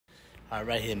All right,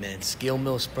 right here, man. Skill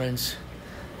mill sprints,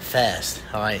 fast.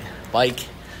 All right, bike,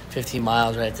 15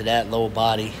 miles right to that, lower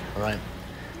body. All right,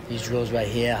 these drills right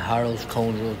here, hurdles,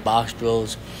 cone drills, box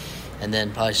drills, and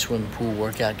then probably swim, pool,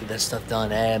 workout, get that stuff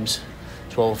done. Abs,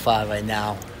 12:05 right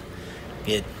now.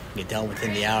 Get done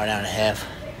within the hour and a half.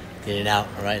 Get it out,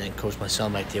 all right, and coach my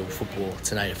son right there with football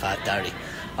tonight at 5:30.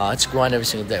 It's a grind every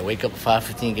single day. Wake up at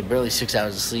 5:15, get barely 6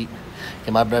 hours of sleep.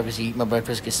 Get my breakfast, eat my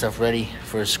breakfast, get stuff ready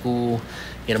for school,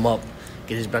 get him up,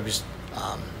 get his breakfast,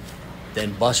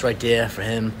 then bus right there for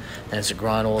him. Then it's a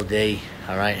grind all day,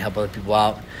 all right, help other people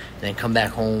out, and then come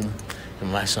back home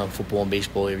and my son football and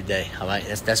baseball every day, all right?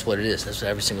 That's what it is. That's what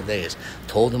every single day is.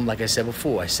 Told him, like I said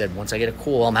before, I said, once I get a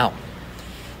call, I'm out.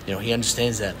 You know, he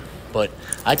understands that. But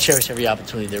I cherish every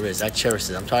opportunity there is. I cherish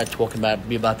it. I'm tired of talking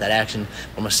about that action.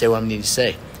 I'm going to say what I need to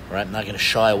say, all right? I'm not going to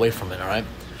shy away from it, all right?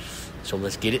 So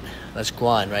let's get it. Let's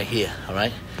grind right here, all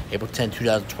right? April 10,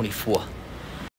 2024.